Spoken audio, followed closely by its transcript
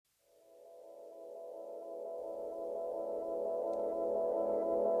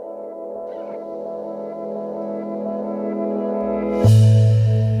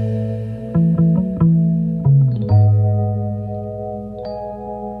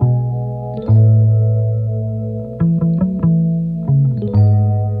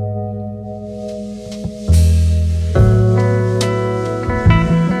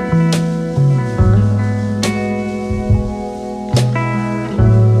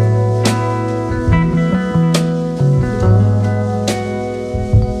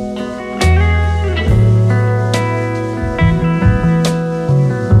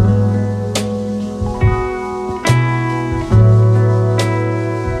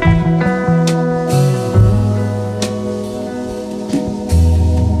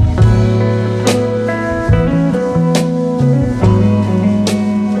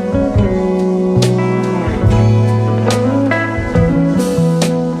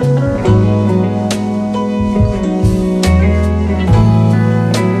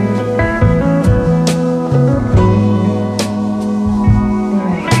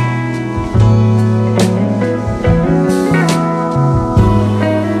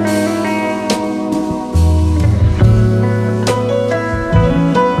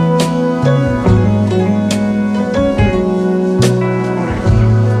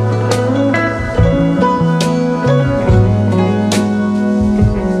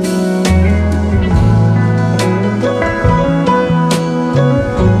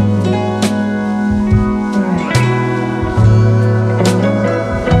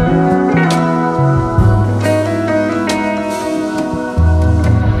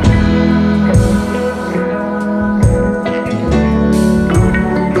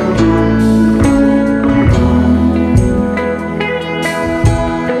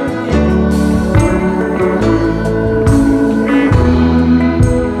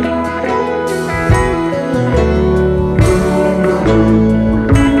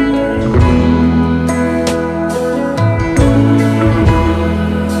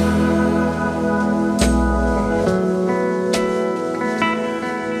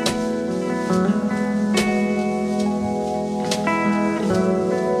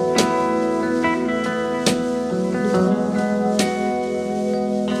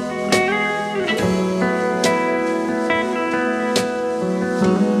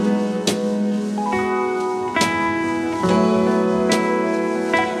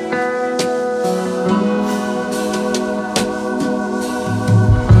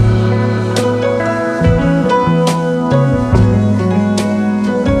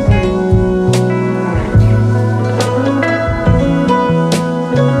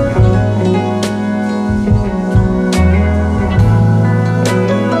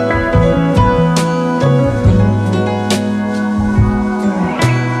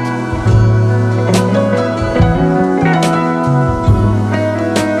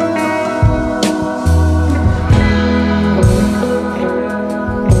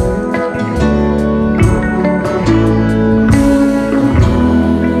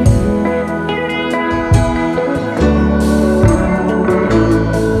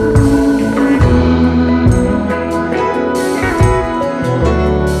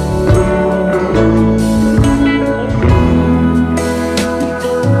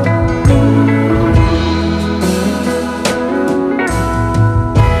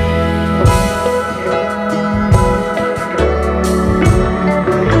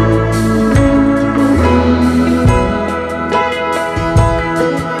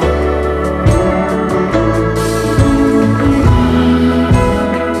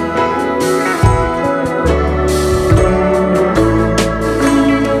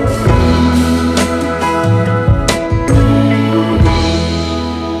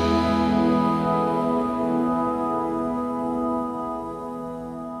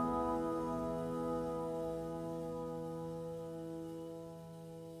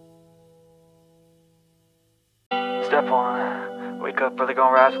Step 1, wake up early,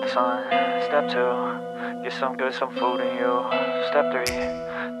 gonna rise with the sun. Step 2, get some good, some food in you. Step 3,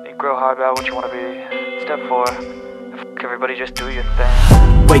 think real hard about what you wanna be. Step 4, everybody just do your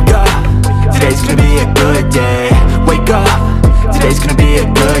thing. Wake up, today's gonna be a good day. Wake up, today's gonna be a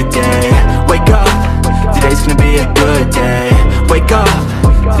good day. Wake up, today's gonna be a good day. Wake up,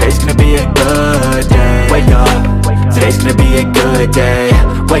 today's gonna be a good day. Wake up, today's gonna be a good day.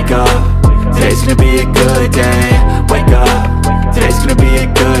 Wake up, today's gonna be a good day. Wake up, today's gonna be a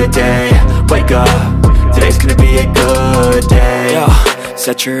good day. Wake up, today's gonna be a good day. Yo,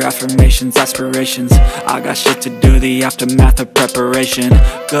 set your affirmations, aspirations. I got shit to do, the aftermath of preparation.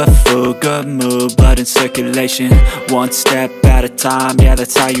 Good food, good mood, blood in circulation. One step at a time, yeah,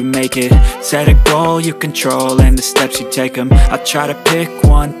 that's how you make it. Set a goal you control and the steps you take them. I try to pick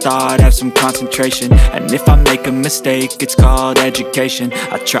one thought, have some concentration. And if I make a mistake, it's called education.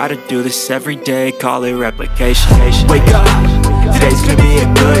 I try to do this every day, call it replication. Wake up, today's gonna be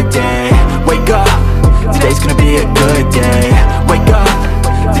a good day. Wake up, today's gonna be a good day. Wake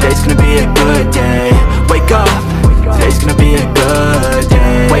up, today's gonna be a good day. Wake up, today's gonna be a good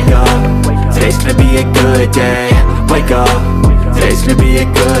day. Wake up, today's gonna be a good day. Wake up, today's gonna be a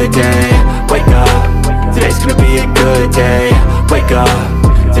good day. Wake up, today's gonna be a good day. Wake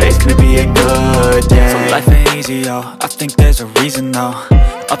up, today's gonna be a good day. So life ain't easy, yo, I think there's a reason though.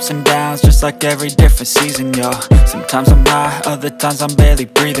 Ups and downs, just like every different season, yo. Sometimes I'm high, other times I'm barely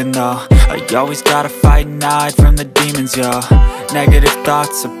breathing, though. I always gotta fight and hide from the demons, yo. Negative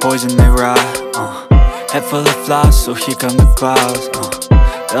thoughts are poison, they rot. Head full of flies, so here come the clouds.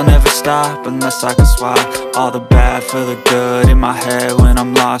 They'll never stop unless I can swap all the bad for the good in my head when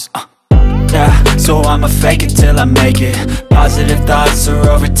I'm lost. Yeah, so I'ma fake it till I make it. Positive thoughts are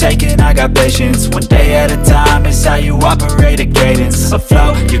overtaken, I got patience. One day at a time is how you operate a cadence. A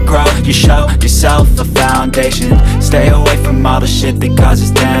flow, you grow, you show yourself a foundation. Stay away from all the shit that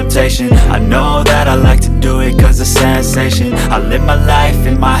causes temptation. I know that I like to do it cause it's sensation. I live my life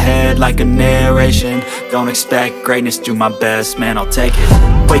in my head like a narration. Don't expect greatness, do my best, man, I'll take it.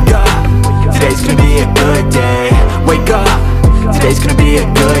 Wake up, today's gonna be a good day. Wake up, today's gonna be a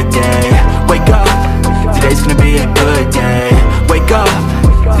good day. Wake up, today's gonna be a good day. Wake up,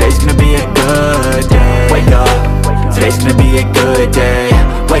 today's gonna be a good day. Wake up, today's gonna be a good day.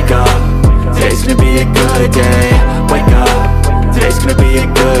 Wake up, today's gonna be a good day. Wake up, today's gonna be a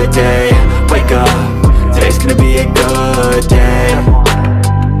good day. Wake up, today's gonna be a good day.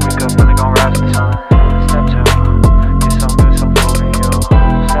 Wake up, really gonna rise with the sun. Step 2, get some good, some food in you.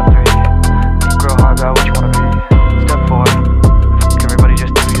 Step 3, think real hard about what you wanna be. Step 4, everybody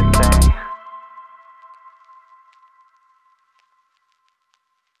just do your thing.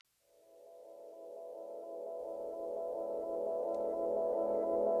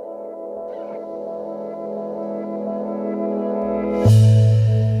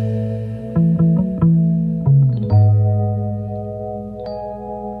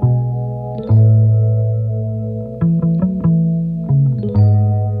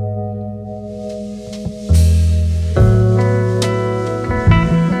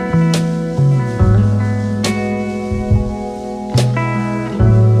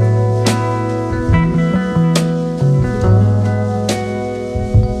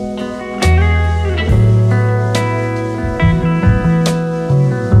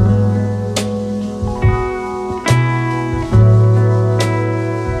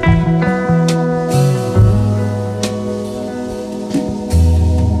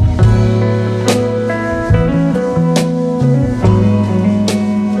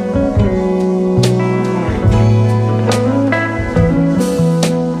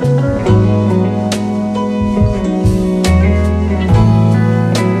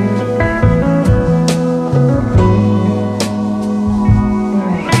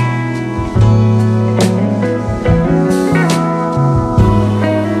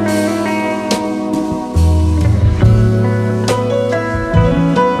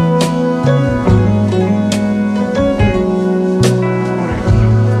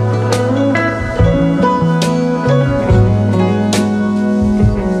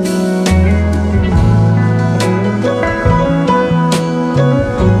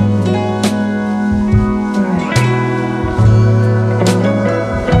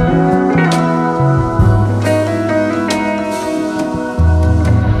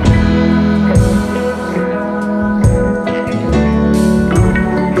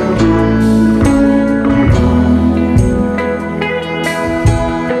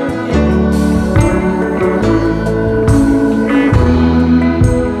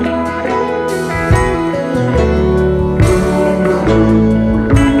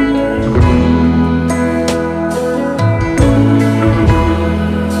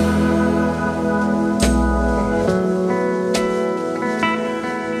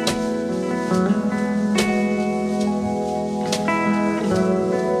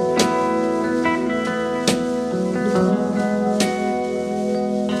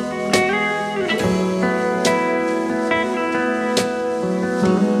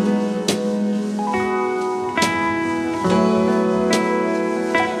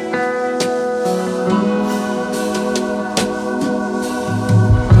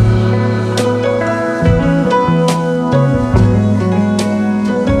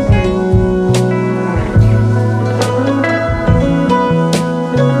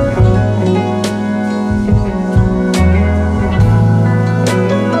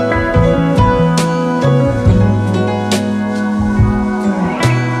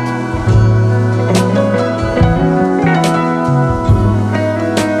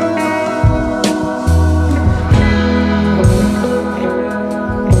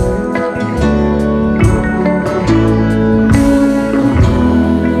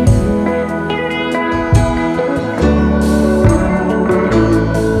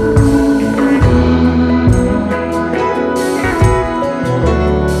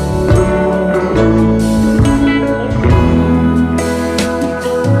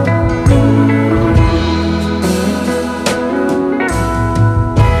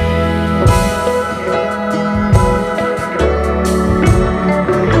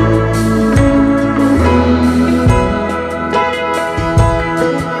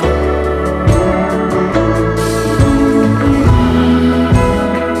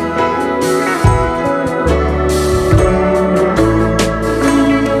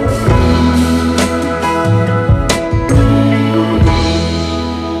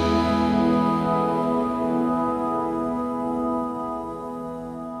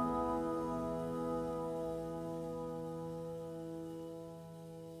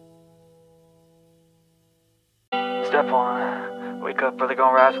 Step 1, wake up early,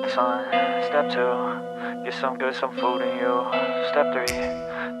 gonna rise with the sun. Step 2, get some good, some food in you. Step 3,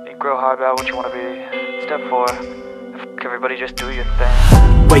 think real hard about what you wanna be. Step 4, everybody just do your thing.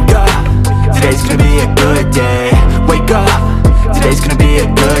 Wake up, today's gonna be a good day. Wake up, today's gonna be a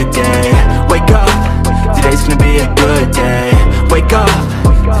good day. Wake up, today's gonna be a good day. Wake up,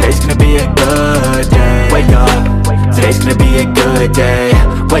 today's gonna be a good day. Wake up, today's gonna be a good day.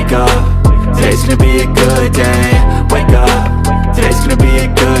 Wake up, today's gonna be a good day. Wake up, today's gonna be a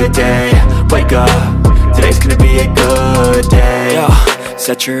good day. Wake up, today's gonna be a good day. Yo,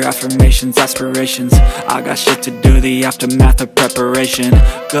 set your affirmations, aspirations. I got shit to do, the aftermath of preparation.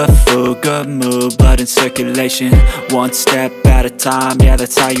 Good food, good mood, blood in circulation. One step at a time, yeah,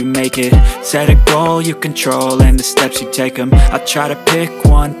 that's how you make it. Set a goal you control and the steps you take them. I try to pick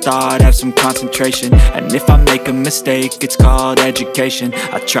one thought, have some concentration. And if I make a mistake, it's called education.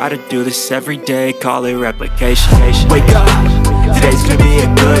 I try to do this every day, call it replication. Wake up, today's gonna be a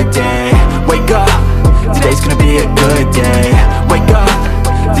good day. Wake up, today's gonna be a good day. Wake up,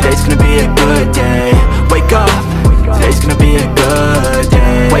 today's gonna be a good day. Wake up, today's gonna be a good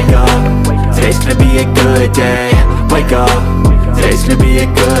day. Wake up, today's gonna be a good day. Wake up, today's gonna be a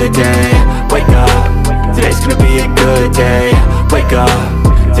good day. Wake up, today's gonna be a good day. Wake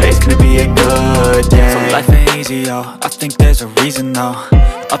up, today's gonna be a good day. So life ain't easy, yo, I think there's a reason though.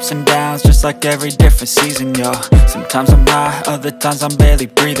 Ups and downs, just like every different season, yo. Sometimes I'm high, other times I'm barely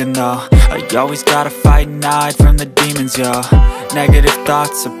breathing, though. I always gotta fight and hide from the demons, yo. Negative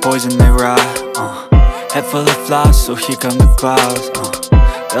thoughts are poison, they rot. Head full of flies, so here come the clouds.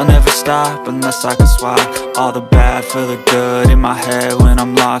 They'll never stop unless I can swap all the bad for the good in my head when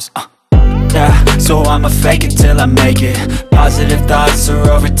I'm lost. Yeah, so I'ma fake it till I make it. Positive thoughts are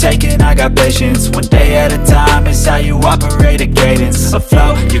overtaken, I got patience. One day at a time is how you operate a cadence. A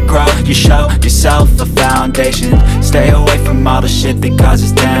flow, you grow, you show yourself a foundation. Stay away from all the shit that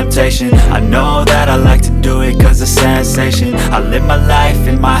causes temptation. I know that I like to do it cause it's sensation. I live my life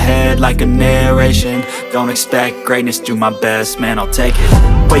in my head like a narration. Don't expect greatness, do my best, man, I'll take it.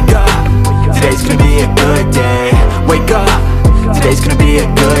 Wake up, today's gonna be a good day. Wake up, today's gonna be a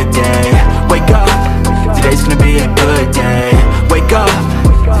good day. Wake up, today's gonna be a good day. Wake up,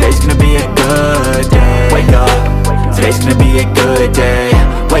 today's gonna be a good day. Wake up, today's gonna be a good day.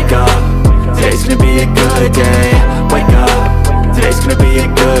 Wake up, today's gonna be a good day. Wake up, today's gonna be a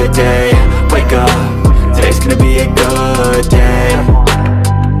good day. Wake up, today's gonna be a good day.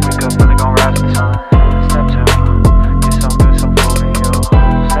 Wake up, really gonna rise with the sun. Step 2, get some good, some food in you.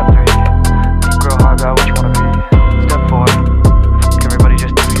 Step 3, think real hard about what you wanna be. Step 4, everybody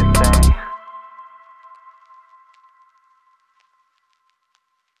just do your thing.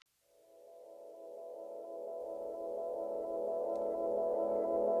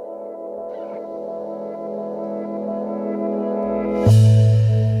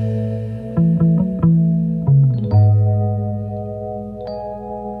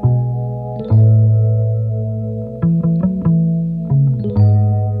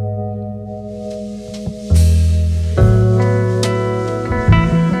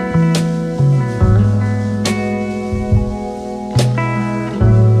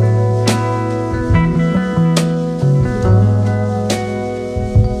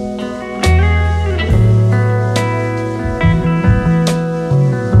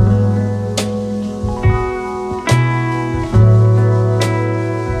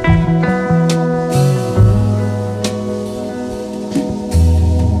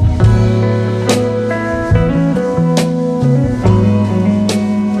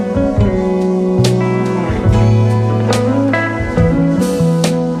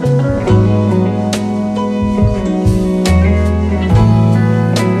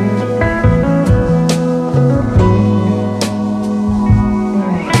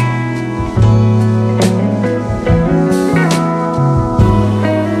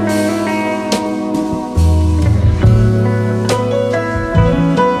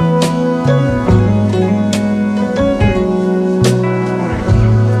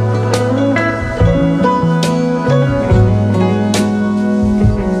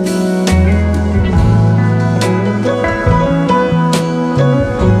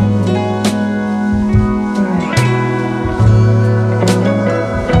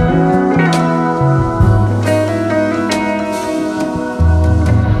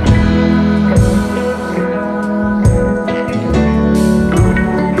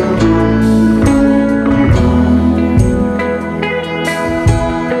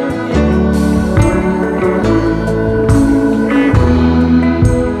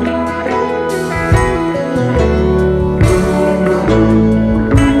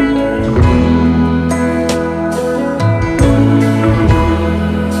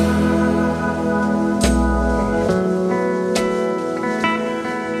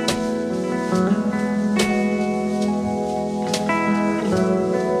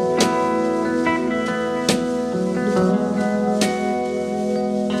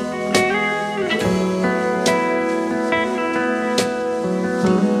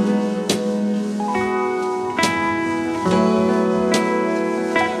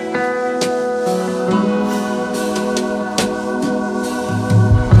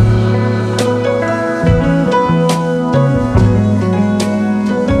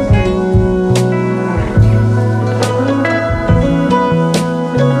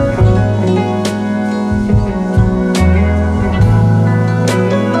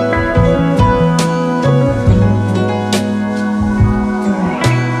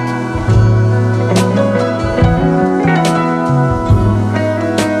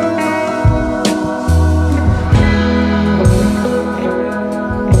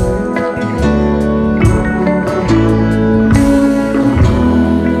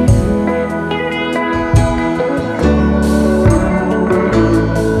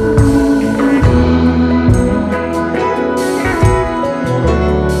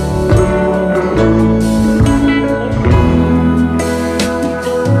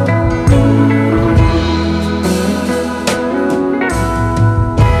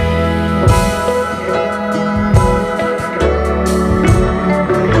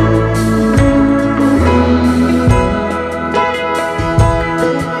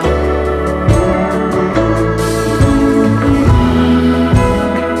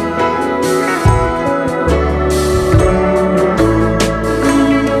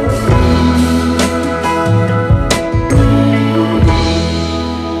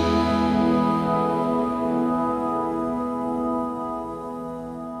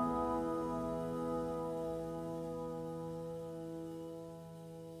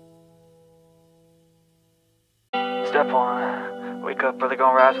 Step 1, wake up early,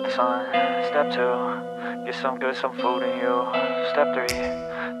 gonna rise with the sun. Step 2, get some good, some food in you. Step 3,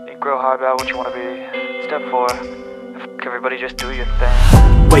 think real hard about what you wanna be. Step 4, everybody just do your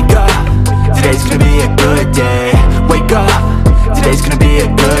thing. Wake up, today's gonna be a good day. Wake up, today's gonna be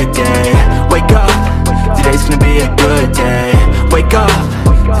a good day. Wake up, today's gonna be a good day. Wake up,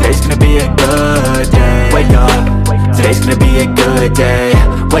 today's gonna be a good day. Wake up, today's gonna be a good day.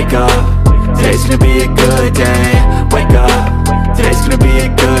 Wake up, today's gonna be a good day. Wake up, today's gonna be a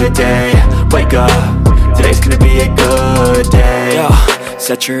good day. Wake up, today's gonna be a good day. Yo,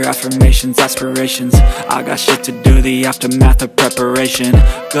 set your affirmations, aspirations. I got shit to do, the aftermath of preparation.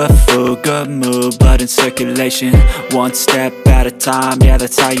 Good food, good mood, blood in circulation. One step at a time, yeah,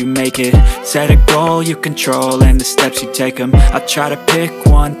 that's how you make it. Set a goal you control and the steps you take them. I try to pick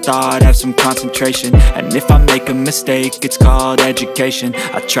one thought, have some concentration. And if I make a mistake, it's called education.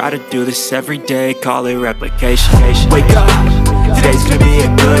 I try to do this every day, call it replication. Wake up, today's gonna be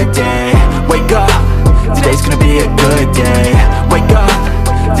a good day. Wake up, today's gonna be a good day. Wake up,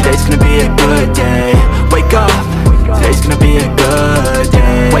 today's gonna be a good day. Wake up, today's gonna be a good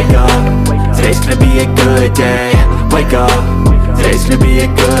day. Wake up, today's gonna be a good day. Wake up, today's gonna be a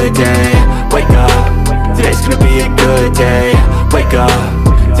good day. Wake up, today's gonna be a good day. Wake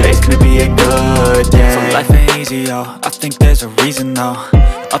up, today's gonna be a good day. So life ain't easy, yo, I think there's a reason though.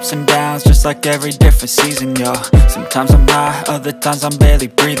 Ups and downs, just like every different season, yo. Sometimes I'm high, other times I'm barely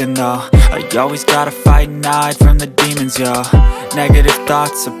breathing, though. I always gotta fight and hide from the demons, yo. Negative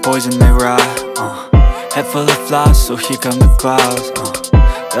thoughts are poison, they rot. Head full of flies, so here come the clouds.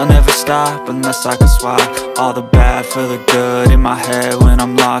 They'll never stop unless I can swap all the bad for the good in my head when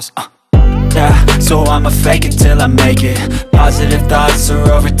I'm lost. Yeah, so I'ma fake it till I make it. Positive thoughts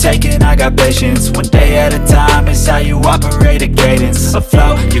are overtaken, I got patience. One day at a time is how you operate a cadence. A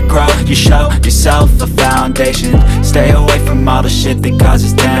flow, you grow, you show yourself a foundation. Stay away from all the shit that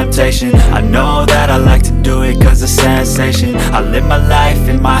causes temptation. I know that I like to do it cause it's sensation. I live my life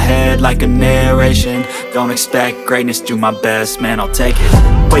in my head like a narration. Don't expect greatness, do my best, man, I'll take it.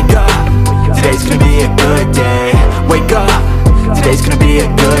 Wake up, today's gonna be a good day. Wake up, today's gonna be a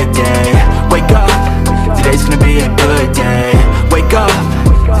good day. Wake up, today's gonna be a good day. Wake up,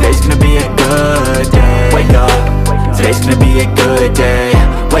 today's gonna be a good day. Wake up, today's gonna be a good day.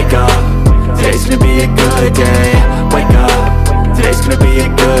 Wake up, today's gonna be a good day. Wake up, today's gonna be a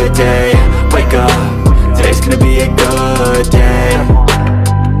good day. Wake up, today's gonna be a good day.